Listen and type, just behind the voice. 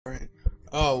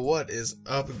Oh, what is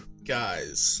up,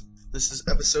 guys? This is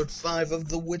episode 5 of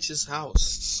The Witch's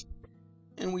House.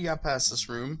 And we got past this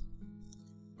room.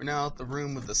 We're now at the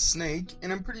room with the snake,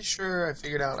 and I'm pretty sure I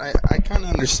figured out, I kind of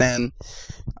understand.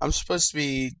 I'm supposed to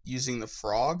be using the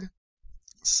frog,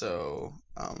 so,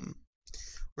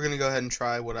 we're gonna go ahead and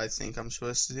try what I think I'm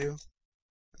supposed to do.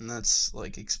 And that's,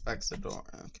 like, expect the door.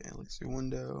 Okay, look through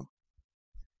window.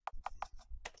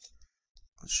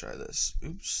 Let's try this.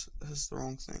 Oops, that's the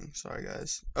wrong thing. Sorry,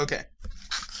 guys. Okay.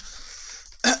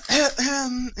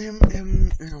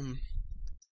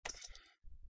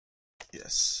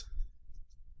 Yes.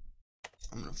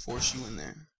 I'm gonna force you in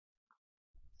there.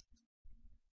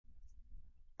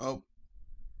 Oh.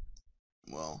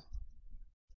 Well.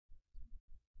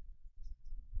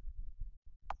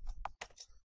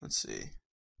 Let's see.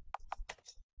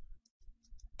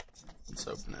 Let's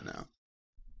open it now.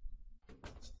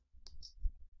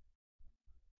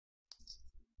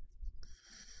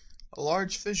 A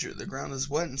large fissure. The ground is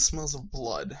wet and smells of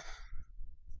blood.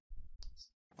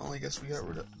 Well, I guess we got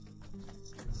rid of...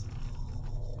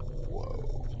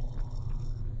 Whoa.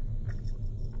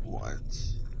 What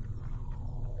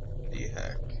the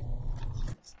heck?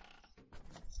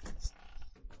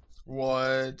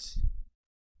 What?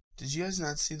 Did you guys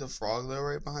not see the frog though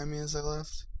right behind me as I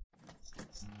left?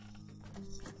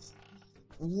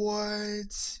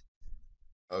 What?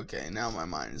 Okay, now my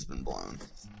mind has been blown.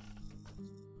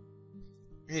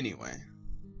 Anyway.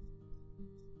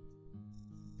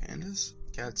 Pandas?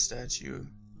 Cat statue.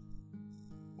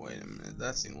 Wait a minute,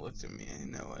 that thing looked at me, I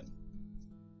know it.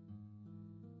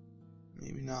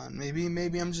 Maybe not.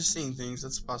 Maybe I'm just seeing things,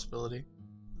 that's a possibility.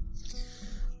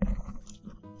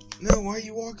 No, why are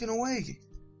you walking away?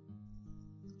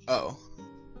 Oh.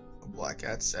 A black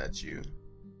cat statue.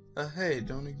 Hey,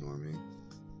 don't ignore me.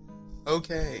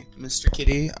 Okay, Mr.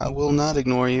 Kitty, I will not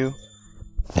ignore you.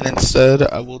 And instead,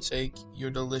 I will take your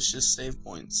delicious save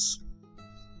points.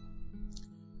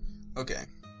 Okay,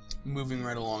 moving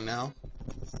right along now.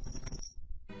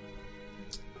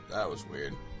 That was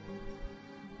weird.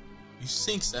 You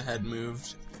think the head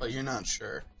moved, but you're not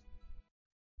sure.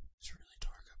 It's really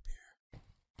dark up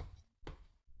here.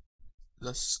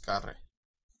 The scary.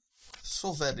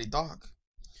 So very dark.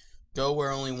 Go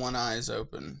where only one eye is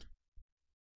open.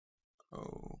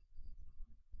 Oh.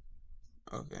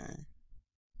 Okay.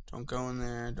 Don't go in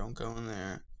there, don't go in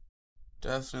there.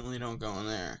 Definitely don't go in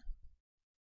there.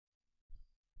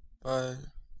 But...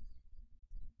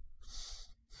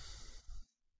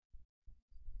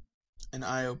 an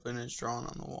eye open is drawn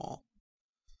on the wall.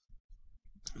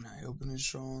 An eye open is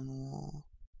drawn on the wall.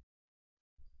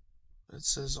 It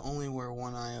says only where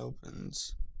one eye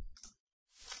opens.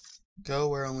 Go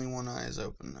where only one eye is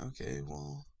open. Okay,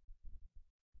 well...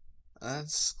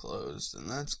 that's closed, and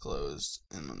that's closed,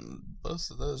 and both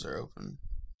of those are open,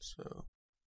 so...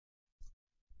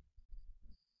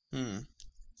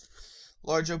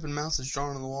 Large open mouth is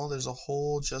drawn on the wall. There's a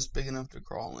hole just big enough to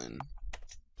crawl in.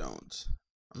 Don't.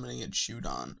 I'm gonna get chewed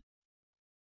on.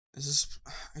 Is this...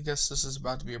 I guess this is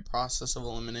about to be a process of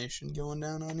elimination going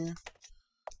down on you.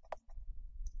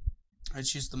 I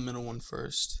choose the middle one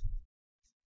first.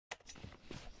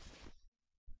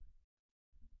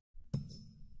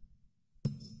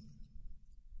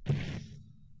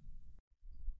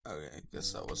 Okay, I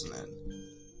guess that wasn't it.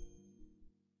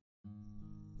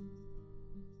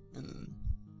 And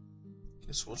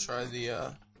guess we'll try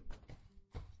the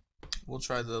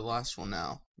last one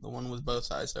now. The one with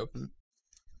both eyes open.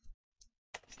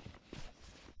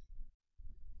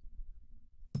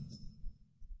 I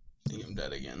think I'm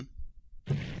dead again.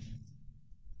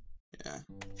 Yeah.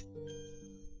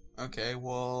 Okay,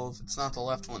 well, if it's not the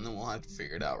left one, then we'll have to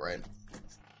figure it out, right?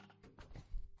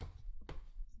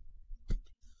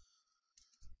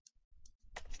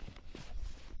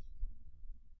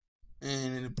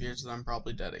 And it appears that I'm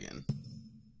probably dead again.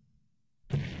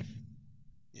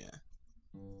 Yeah.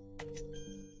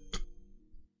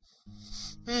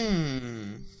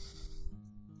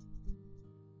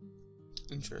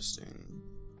 Interesting.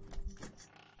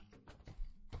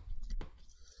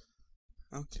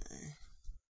 Okay.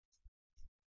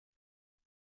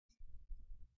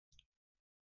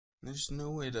 There's no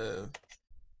way to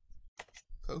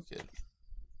poke it.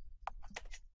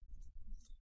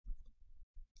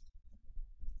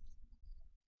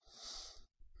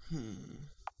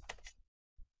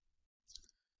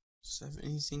 Does that have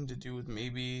anything to do with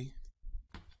maybe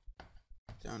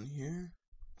down here?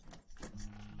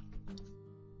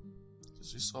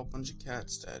 Because we saw a bunch of cat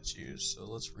statues, so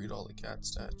let's read all the cat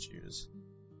statues.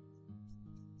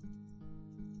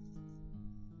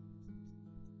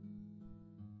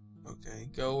 Okay,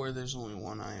 go where there's only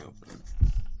one eye open.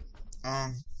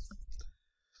 Um.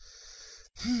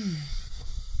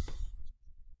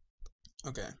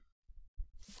 Okay.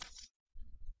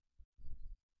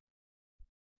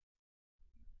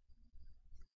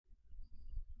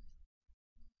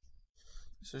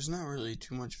 So there's not really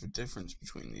too much of a difference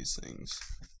between these things.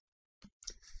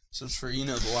 So it's for,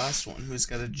 the last one who's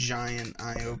got a giant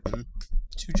eye open.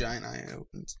 2 giant eye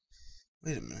opens.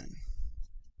 Wait a minute.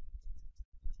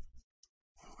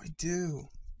 What do I do?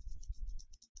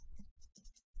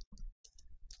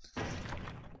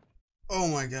 Oh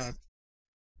my god.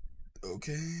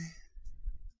 Okay.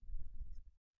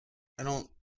 I don't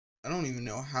even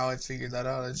know how I figured that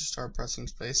out. I just started pressing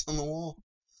space on the wall.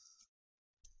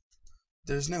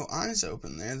 There's no eyes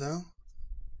open there though.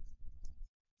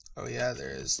 Oh yeah, there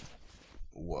is.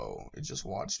 Whoa, it just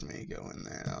watched me go in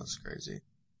there. That was crazy.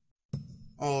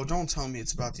 Oh, don't tell me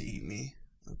it's about to eat me.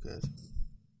 Oh, good.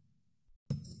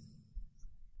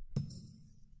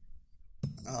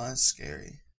 Oh, that's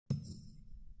scary.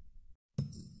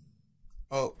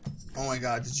 Oh my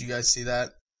god, did you guys see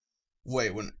that?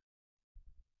 Wait,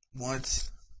 what?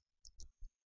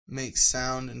 Make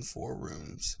sound in 4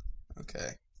 rooms.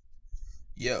 Okay.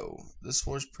 Yo, this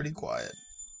floor's pretty quiet.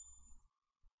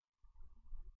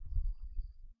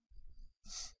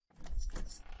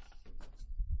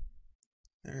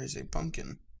 There is a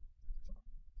pumpkin.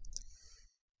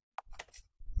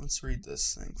 Let's read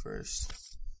this thing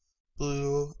first.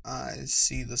 Blue eyes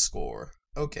see the score.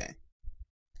 Okay.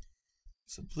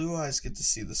 So blue eyes get to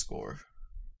see the score.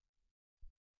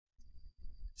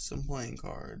 Some playing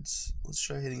cards. Let's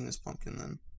try hitting this pumpkin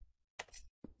then.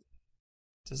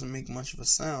 Doesn't make much of a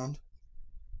sound.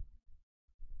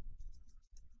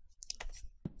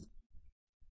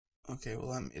 Okay,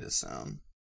 well that made a sound.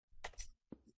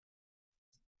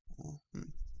 Well,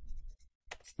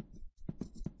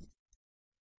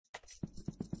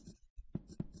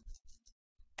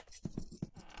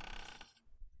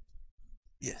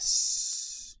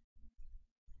 Yes.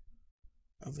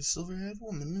 Of a silver-haired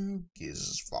woman who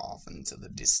gazes off into the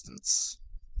distance.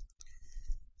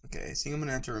 Okay, I think I'm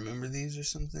gonna have to remember these or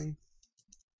something.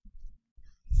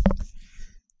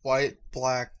 White,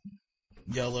 black,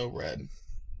 yellow, red.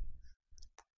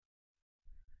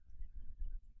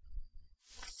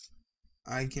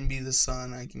 I can be the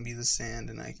sun, I can be the sand,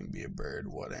 and I can be a bird.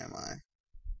 What am I?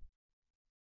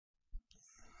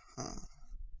 Huh.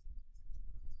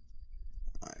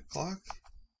 Am I a clock?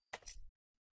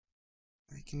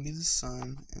 I can be the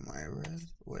sun. Am I red?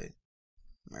 Wait.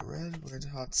 Am I red? Red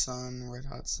hot sun, red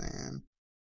hot sand.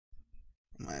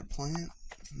 Am I a plant?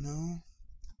 No.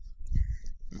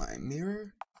 Am I a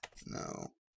mirror?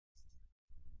 No.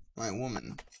 Am I a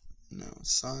woman? No.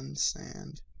 Sun,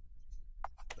 sand.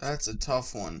 That's a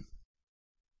tough one.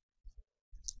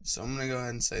 So I'm gonna go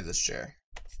ahead and say this chair.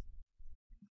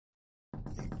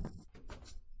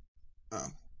 Oh.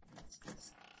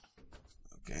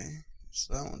 Okay.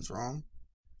 So that one's wrong.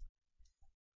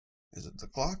 Is it the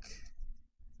clock?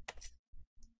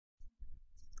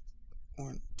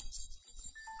 Or...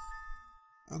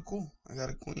 Oh, cool. I got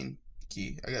a queen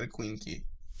key. I got a queen key.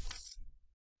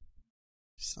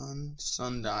 Sun,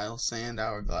 sundial, sand,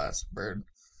 hourglass, bird.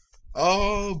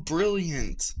 Oh,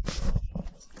 brilliant.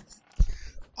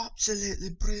 Absolutely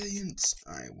brilliant.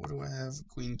 Alright, what do I have?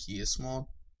 Queen key. A small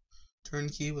turn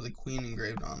key with a queen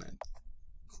engraved on it.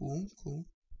 Cool, cool.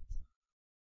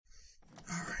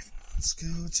 Alright, let's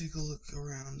go take a look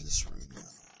around this room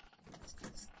now.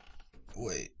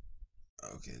 Wait.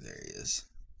 Okay, there he is.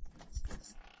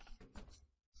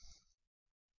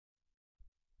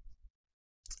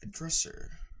 A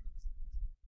dresser.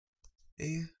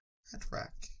 A hat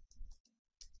rack.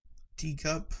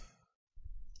 Teacup.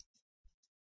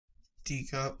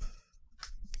 Teacup.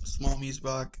 Small music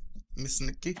box. Miss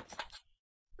Nikki.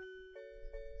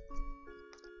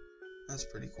 That's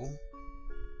pretty cool.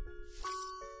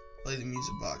 Play the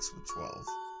music box with 12.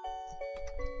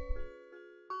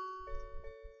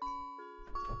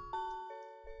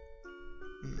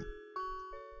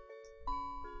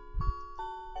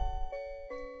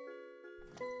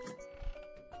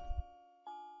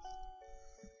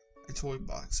 A toy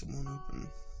box, it won't open.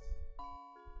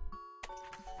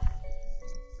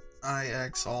 I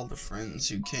asked all the friends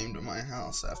who came to my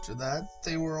house after that.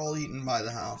 They were all eaten by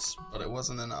the house, but it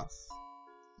wasn't enough.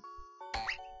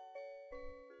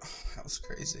 Oh, that was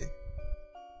crazy.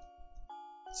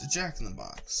 It's a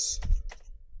Jack-in-the-Box.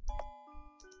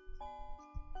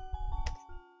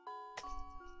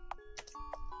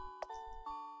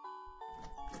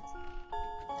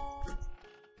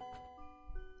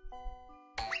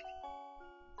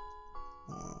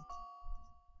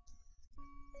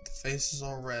 The face is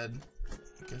all red.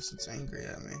 I guess it's angry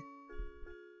at me.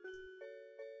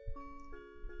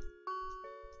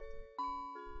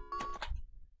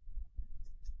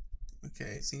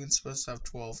 Okay, I think it's supposed to have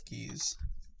 12 keys.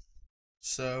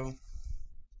 So,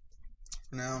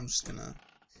 for now, I'm just gonna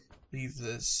leave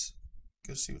this.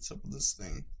 Go see what's up with this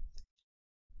thing.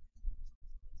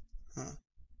 Huh.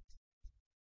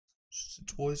 Just a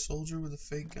toy soldier with a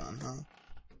fake gun, huh?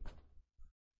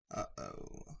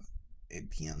 Uh-oh. A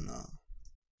piano.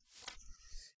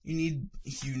 You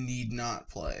need not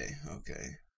play.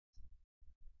 Okay.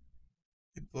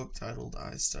 A book titled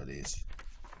Eye Studies.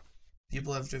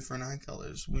 People have different eye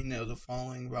colors. We know the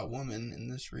following about women in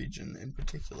this region in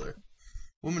particular.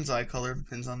 Women's eye color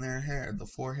depends on their hair. The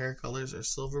 4 hair colors are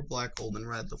silver, black, gold, and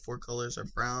red. The 4 colors are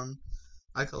brown.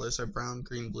 Eye colors are brown,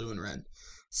 green, blue, and red.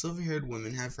 Silver-haired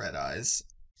women have red eyes.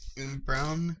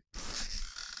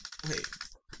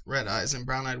 Red eyes, and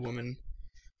brown-eyed women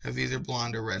have either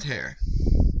blonde or red hair.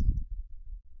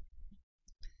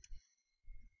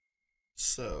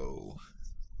 So,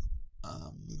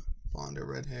 blonde or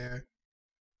red hair.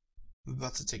 I'm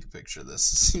about to take a picture of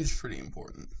this. It seems pretty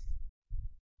important.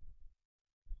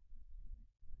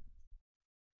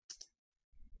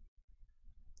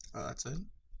 Oh, that's it?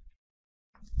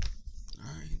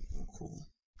 Alright, well, cool.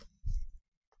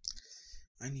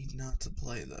 I need not to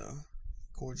play, though.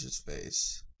 Gorgeous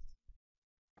face.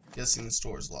 Guessing the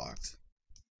store's locked.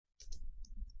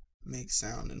 Make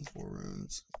sound in 4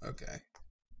 rooms. Okay.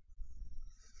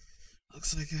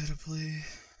 Looks like I had to play.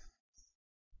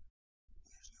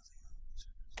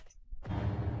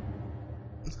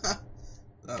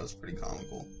 That was pretty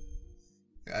comical.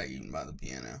 Got eaten by the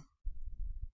piano.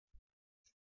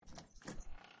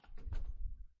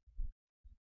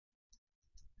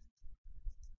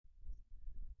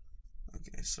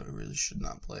 Okay, so I really should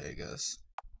not play, I guess.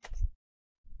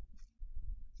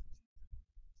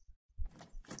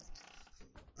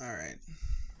 Alright.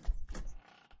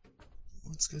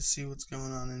 Let's go see what's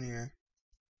going on in here.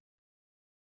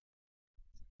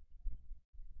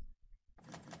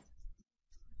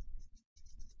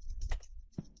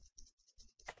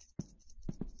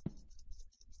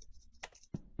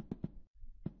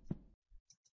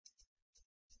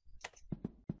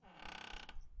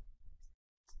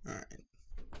 Alright.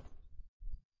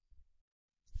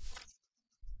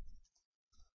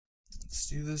 Let's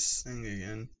do this thing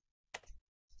again.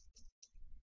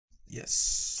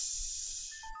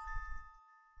 Yes.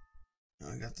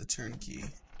 Now I got the turnkey.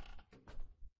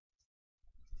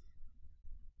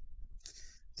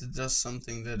 It does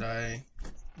something that I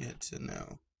yet to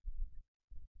know.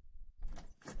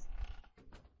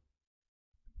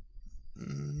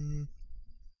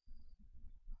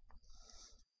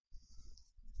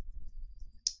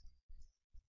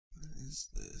 What is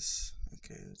this?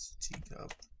 Okay, that's a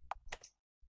teacup.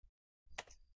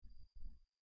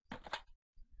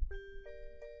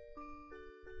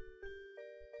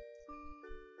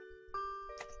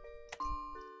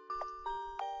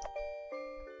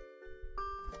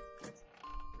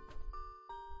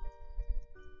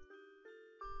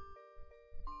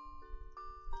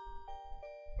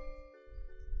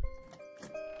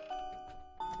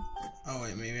 Oh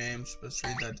wait, maybe I am supposed to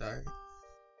read that diary.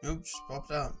 Nope, just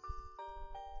popped out.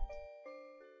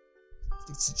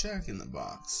 It's a Jack in the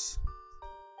Box.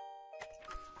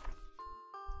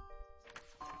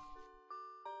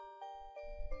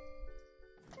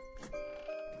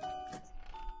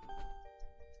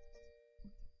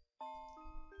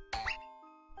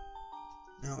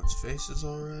 Now its face is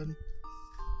all red.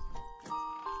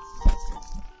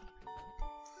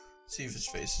 See if his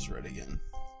face is red again.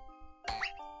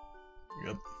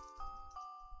 Yep.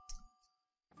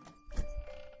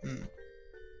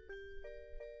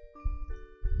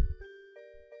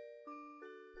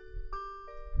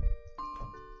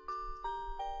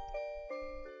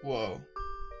 Whoa.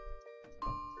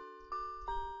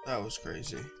 That was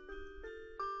crazy.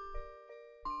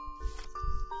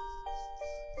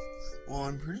 Well,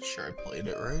 I'm pretty sure I played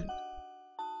it right.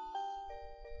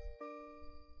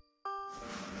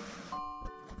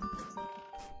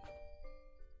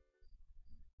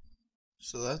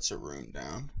 So that's a room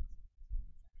down.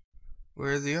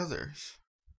 Where are the others?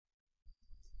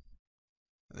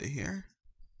 Are they here?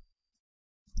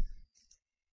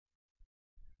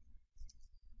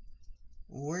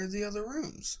 Where are the other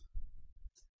rooms?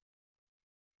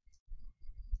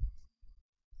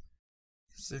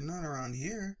 Because they're not around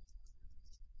here.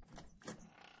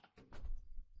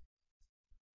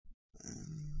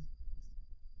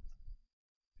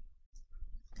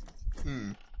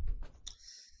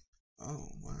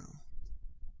 Oh, wow.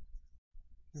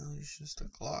 No, it's just a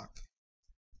clock.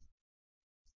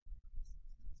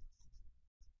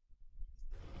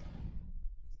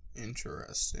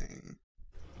 Interesting.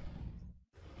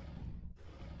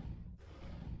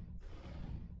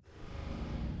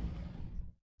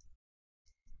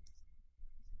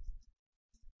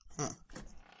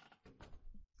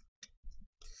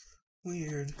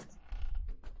 Weird.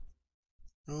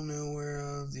 I don't know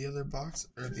where the other box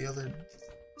or the other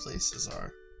places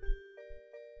are.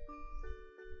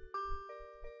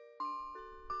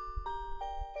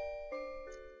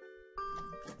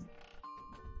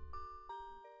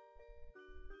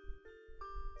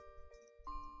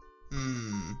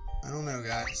 I don't know,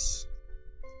 guys.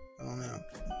 I don't know.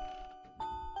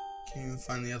 Can't even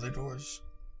find the other doors.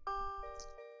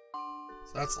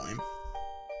 So that's lame.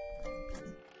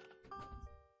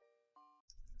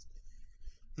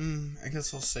 I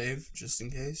guess I'll save just in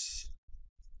case.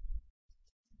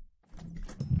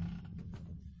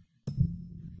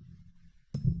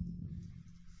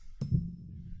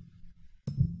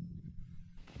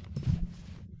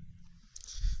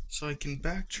 So I can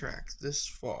backtrack this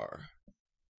far.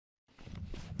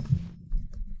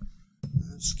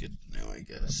 That's good to know, I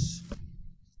guess.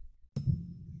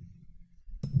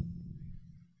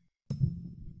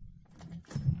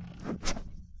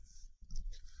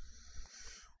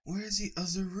 Where's the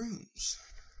other rooms?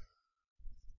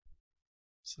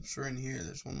 So sure in here,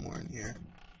 there's one more in here.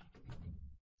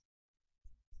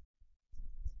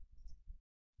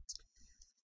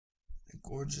 A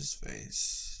gorgeous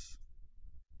face.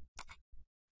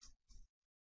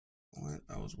 What?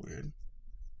 That was weird.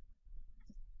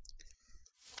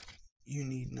 You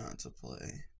need not to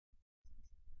play.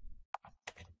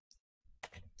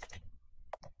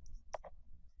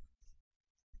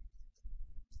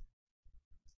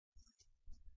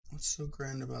 What's so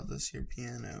grand about this here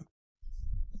piano?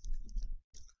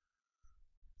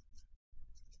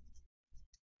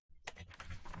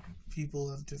 People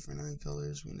have different eye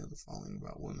colors. We know the following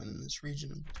about women in this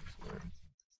region in particular.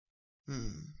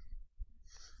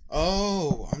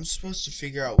 Oh, I'm supposed to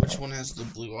figure out which one has the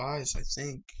blue eyes, I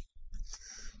think.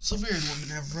 Sylverian women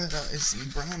have red eyes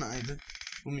and brown-eyed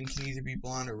women can either be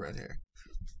blonde or red hair.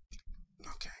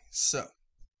 Okay, so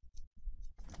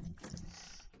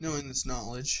knowing this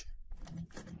knowledge,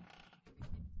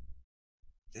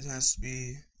 it has to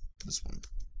be this one.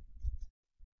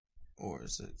 Or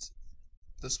is it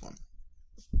this one?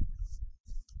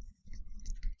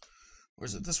 Or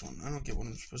is it this one? I don't get what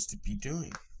I'm supposed to be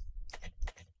doing.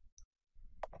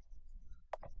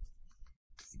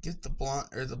 Get the blonde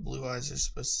or the blue eyes are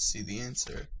supposed to see the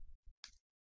answer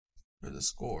or the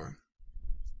score.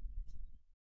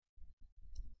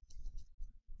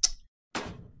 Okay,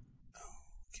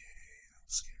 that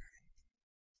was scary.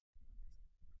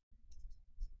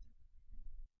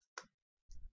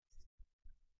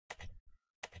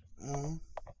 Well,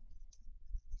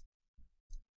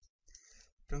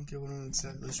 don't get what I'm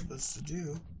exactly supposed to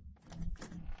do.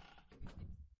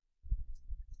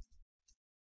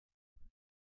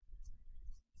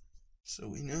 So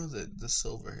we know that the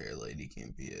silver hair lady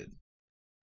can't be it.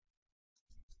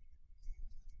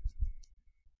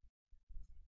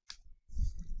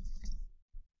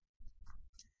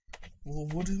 Well,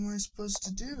 what am I supposed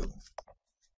to do?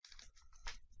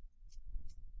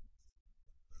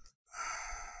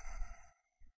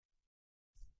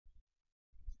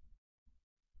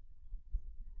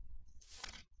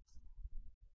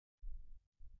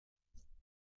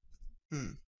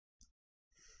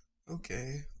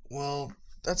 Okay, well,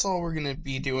 that's all we're gonna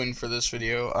be doing for this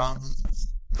video.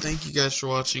 Thank you guys for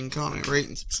watching. Comment, rate,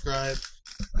 and subscribe.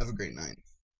 Have a great night.